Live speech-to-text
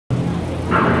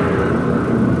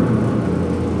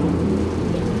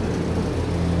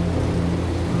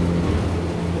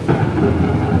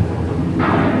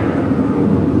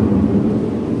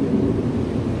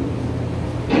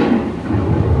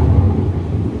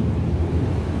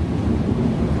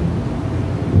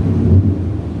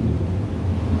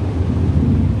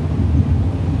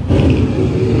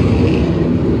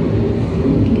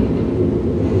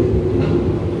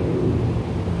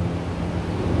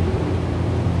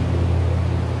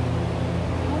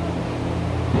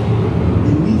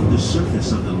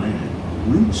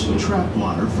roots trap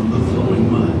water from the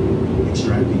flowing mud,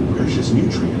 extracting precious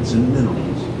nutrients and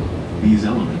minerals. These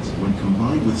elements, when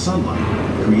combined with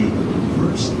sunlight, create the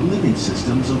diverse living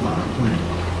systems of our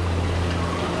planet.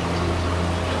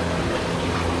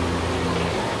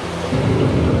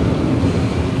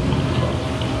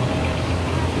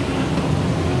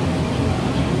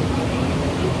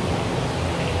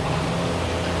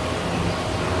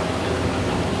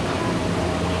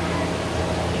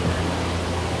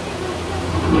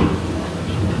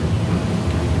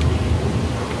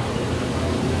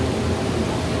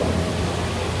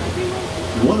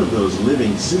 One of those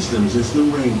living systems is the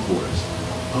rainforest,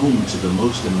 home to the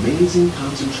most amazing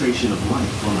concentration of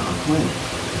life on our planet.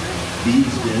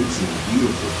 These dense and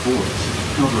beautiful forests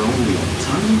cover only a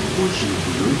tiny portion of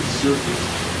the Earth's surface,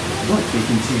 but they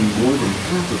contain more than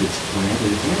half of its plant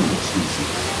and animal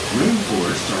species.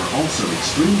 Rainforests are also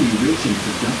extremely rich in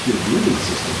productive living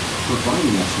systems,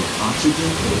 providing us with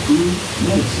oxygen, food,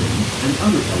 medicine, and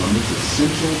other elements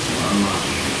essential to our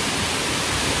lives.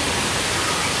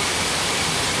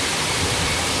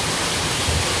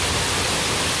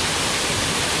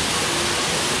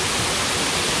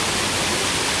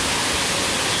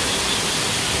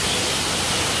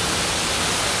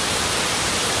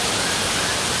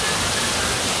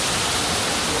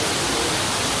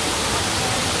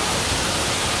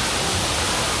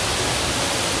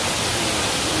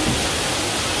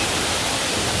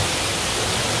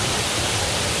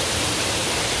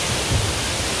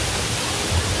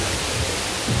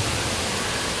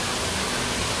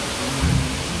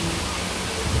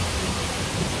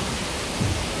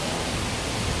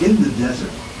 In the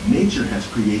desert, nature has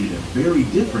created a very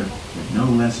different, but no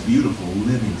less beautiful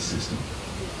living system.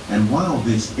 And while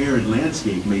this arid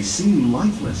landscape may seem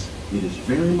lifeless, it is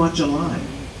very much alive.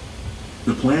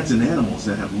 The plants and animals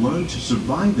that have learned to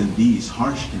survive in these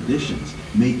harsh conditions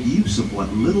make use of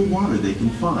what little water they can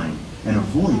find and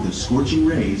avoid the scorching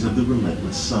rays of the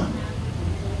relentless sun.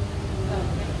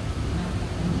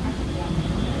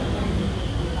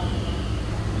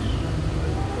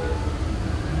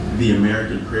 The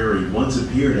American prairie once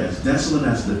appeared as desolate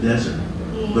as the desert,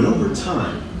 but over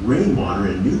time, rainwater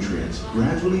and nutrients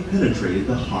gradually penetrated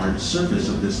the hard surface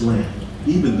of this land.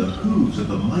 Even the hooves of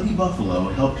the mighty buffalo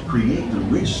helped create the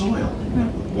rich soil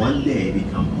that would one day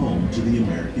become home to the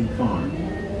American farm.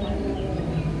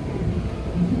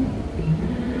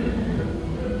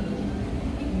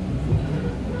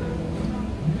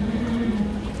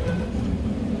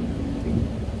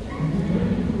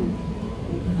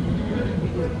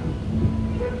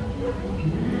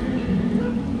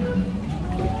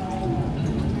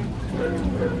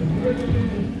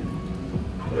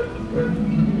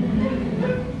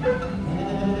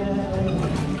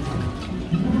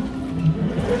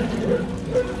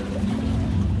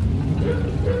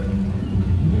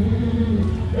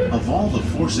 Of all the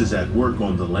forces at work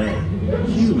on the land,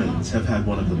 humans have had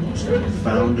one of the most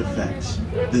profound effects.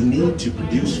 The need to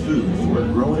produce food for a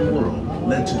growing world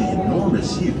led to the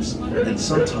enormous use and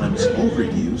sometimes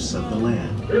overuse of the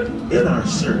land. In our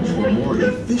search for more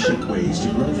efficient ways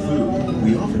to grow food,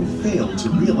 we often fail to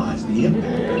realize the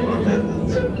impact of our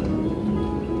methods.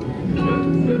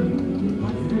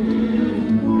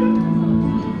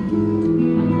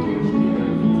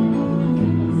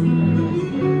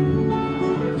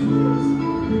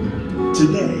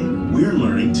 Today, we're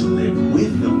learning to live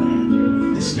with the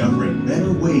land, discovering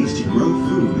better ways to grow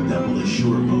food that will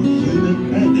assure both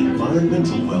human and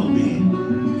environmental well-being.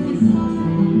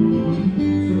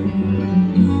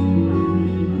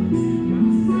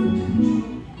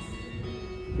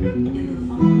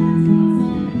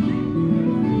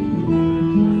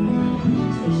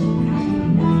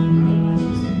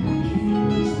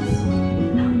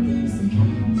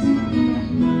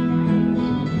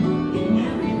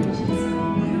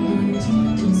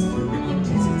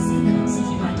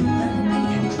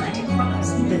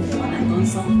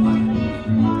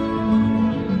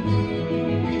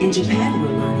 In Japan,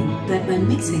 we're learning that by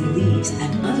mixing leaves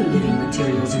and other living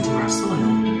materials into our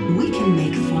soil, we can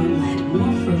make farmland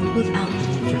more fertile without the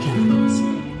need for chemicals.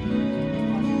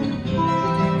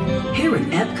 Here at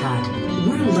Epcot,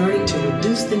 we're learning to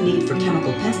reduce the need for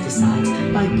chemical pesticides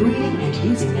by breeding and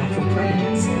using natural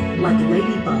predators, like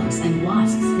ladybugs and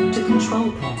wasps, to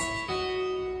control pests.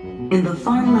 In the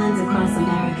farmlands across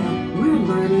America, we're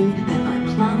learning that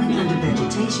by plowing under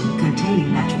vegetation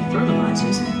containing natural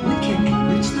fertilizers, we can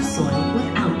enrich the soil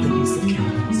without the use of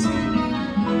chemicals.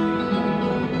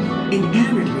 In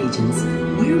arid regions,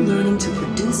 we're learning to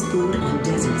produce food on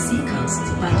desert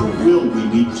seacoasts by How will we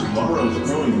meet tomorrow's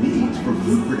growing needs for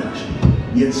food production,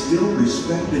 yet still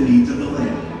respect the needs of the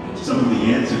land? Some of the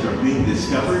answers are being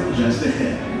discovered just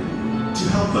ahead. To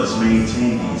help us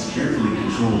maintain these carefully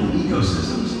controlled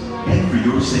ecosystems, and for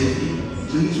your safety,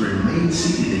 please remain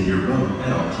seated in your boat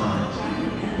at all times.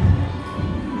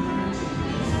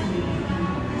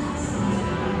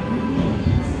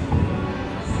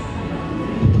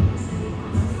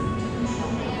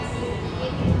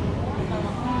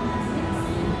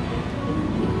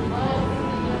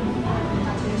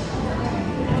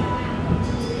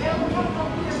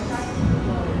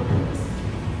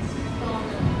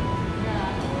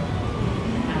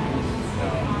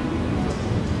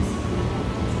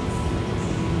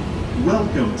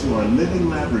 Welcome to our living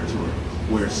laboratory,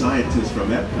 where scientists from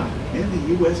Epcot and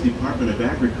the U.S. Department of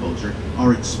Agriculture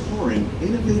are exploring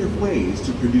innovative ways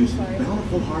to produce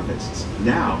bountiful harvests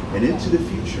now and into the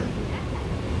future.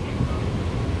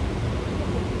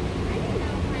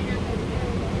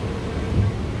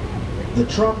 The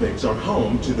tropics are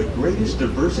home to the greatest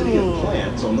diversity of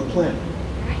plants on the planet.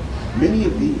 Many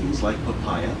of these, like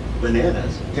papaya,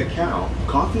 bananas, cacao,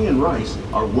 coffee, and rice,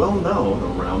 are well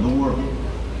known around the world.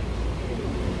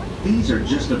 These are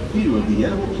just a few of the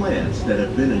edible plants that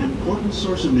have been an important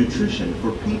source of nutrition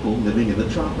for people living in the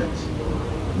tropics.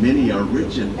 Many are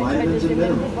rich in vitamins and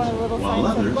minerals, while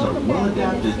others are well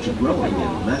adapted to growing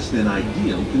in less than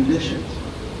ideal conditions.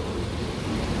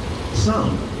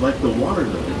 Some, like the water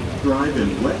lily, thrive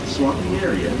in wet, swampy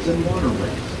areas and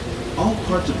waterways. All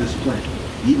parts of this plant,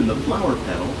 even the flower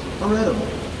petals, are edible.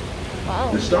 Wow.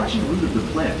 The starchy root of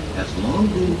the plant has long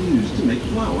been used to make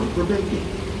flour for baking.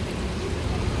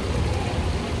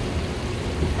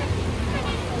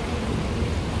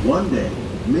 One day,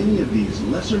 many of these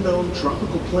lesser-known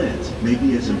tropical plants may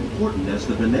be as important as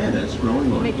the bananas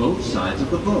growing on both sides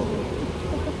of the boat.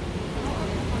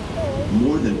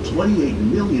 More than 28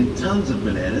 million tons of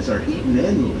bananas are eaten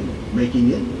annually, making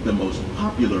it the most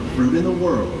popular fruit in the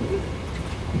world.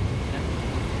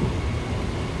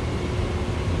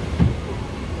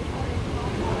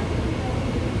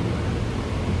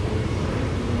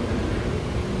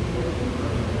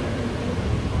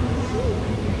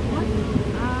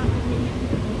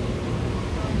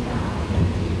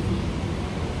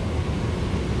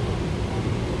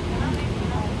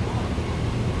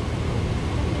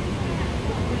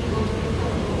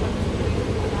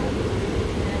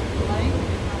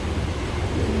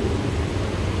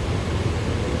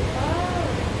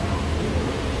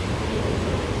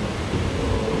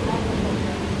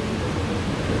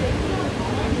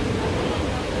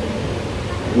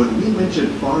 When we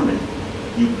mention farming,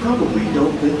 you probably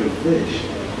don't think of fish,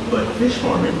 but fish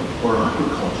farming, or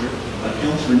aquaculture,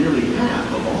 accounts for nearly half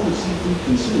of all the seafood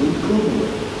consumed globally.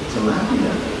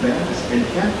 Tilapia, bass, and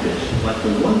catfish, like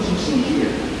the ones you see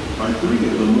here, are three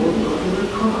of the more popular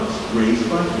crops raised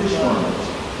by fish farmers.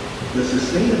 The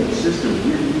sustainable system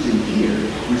we're using here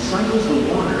recycles the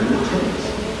water in the tanks.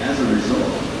 As a result,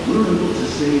 we're able to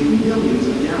save millions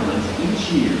of gallons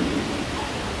each year.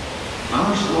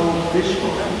 Our small fish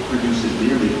farm produces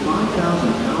nearly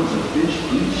 5,000 pounds of fish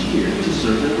each year to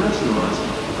serve in restaurants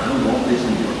around Walt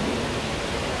Disney World.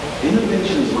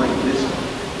 Innovations like this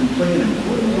one can play an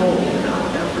important role in our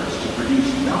efforts to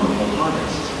produce bountiful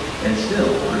harvests and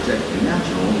still protect the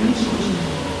natural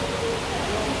resources.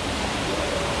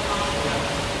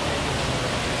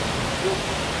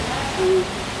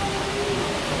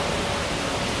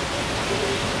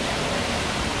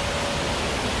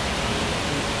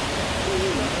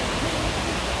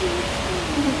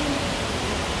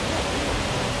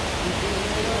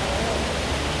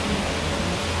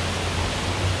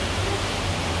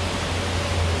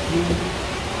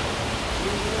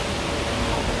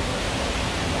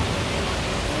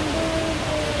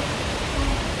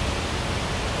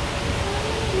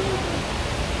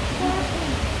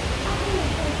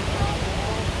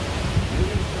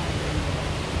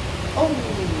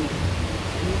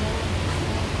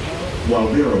 While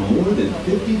there are more than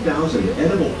 50,000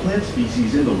 edible plant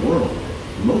species in the world,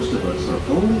 most of us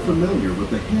are only familiar with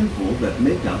the handful that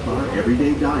make up our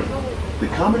everyday diet. The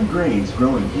common grains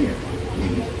growing here,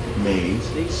 wheat,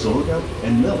 maize, sorghum,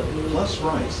 and millet, plus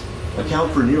rice,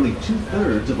 account for nearly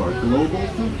 2/3 of our global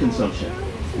food consumption.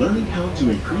 Learning how to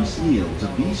increase yields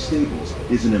of these staples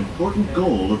is an important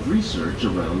goal of research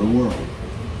around the world.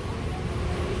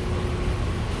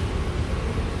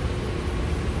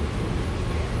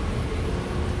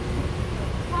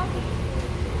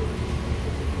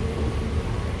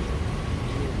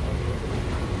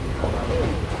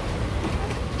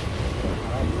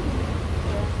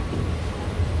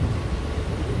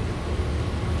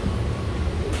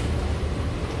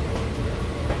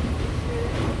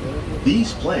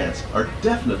 These plants are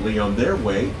definitely on their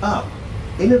way up.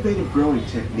 Innovative growing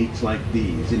techniques like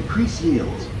these increase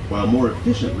yields while more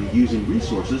efficiently using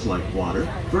resources like water,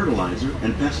 fertilizer,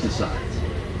 and pesticides.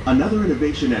 Another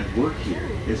innovation at work here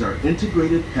is our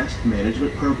integrated pest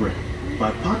management program.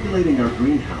 By populating our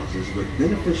greenhouses with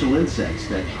beneficial insects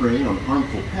that prey on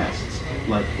harmful pests,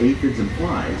 like aphids and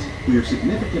flies, we are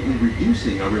significantly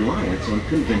reducing our reliance on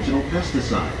conventional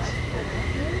pesticides.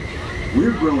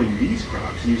 We're growing these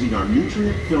crops using our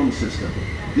nutrient film system.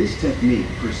 This technique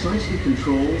precisely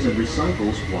controls and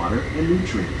recycles water and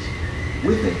nutrients.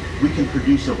 With it, we can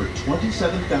produce over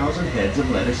 27,000 heads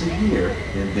of lettuce a year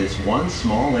in this one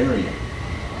small area.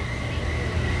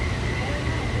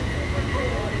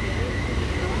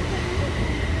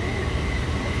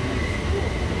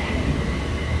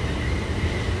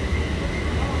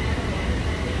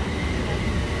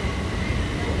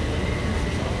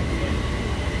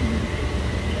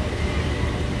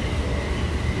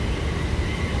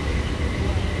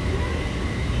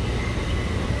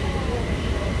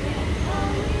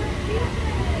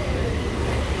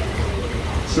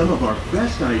 Some of our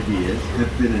best ideas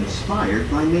have been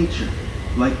inspired by nature,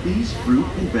 like these fruit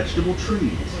and vegetable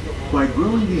trees. By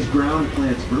growing these ground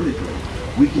plants vertically,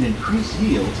 we can increase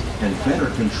yields and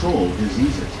better control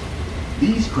diseases.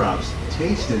 These crops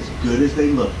taste as good as they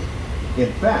look.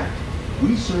 In fact,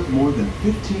 we serve more than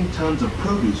 15 tons of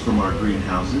produce from our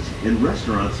greenhouses in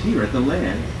restaurants here at the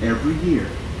Land every year.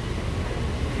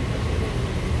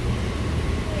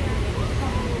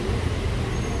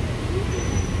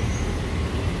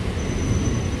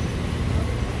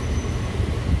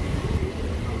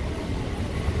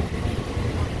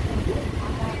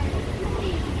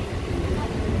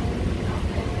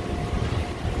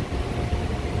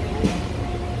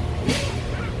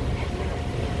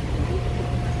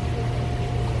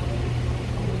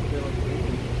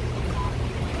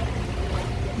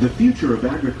 The future of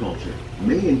agriculture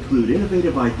may include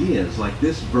innovative ideas like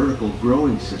this vertical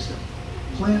growing system.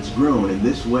 Plants grown in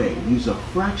this way use a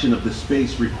fraction of the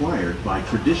space required by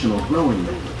traditional growing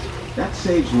methods. That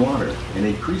saves water and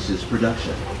increases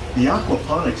production. The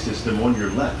aquaponics system on your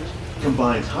left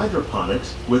combines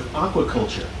hydroponics with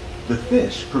aquaculture. The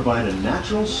fish provide a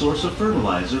natural source of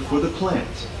fertilizer for the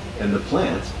plants, and the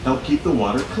plants help keep the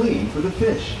water clean for the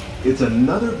fish. It's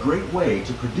another great way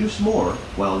to produce more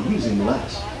while using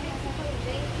less.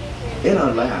 In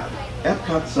our lab,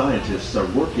 Epcot scientists are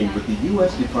working with the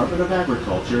U.S. Department of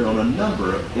Agriculture on a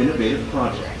number of innovative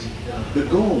projects. The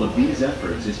goal of these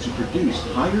efforts is to produce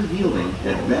higher yielding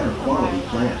and better quality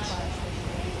plants.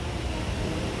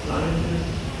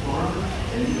 Scientists, farmers,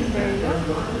 and even backyard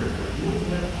gardeners are doing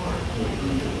their part to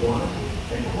improve the quantity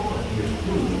and quality of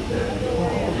food that we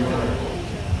all rely on.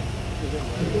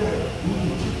 Together, we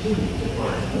will continue to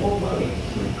find more ways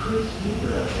to increase food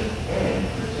production and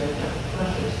protect our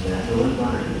precious natural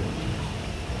environment.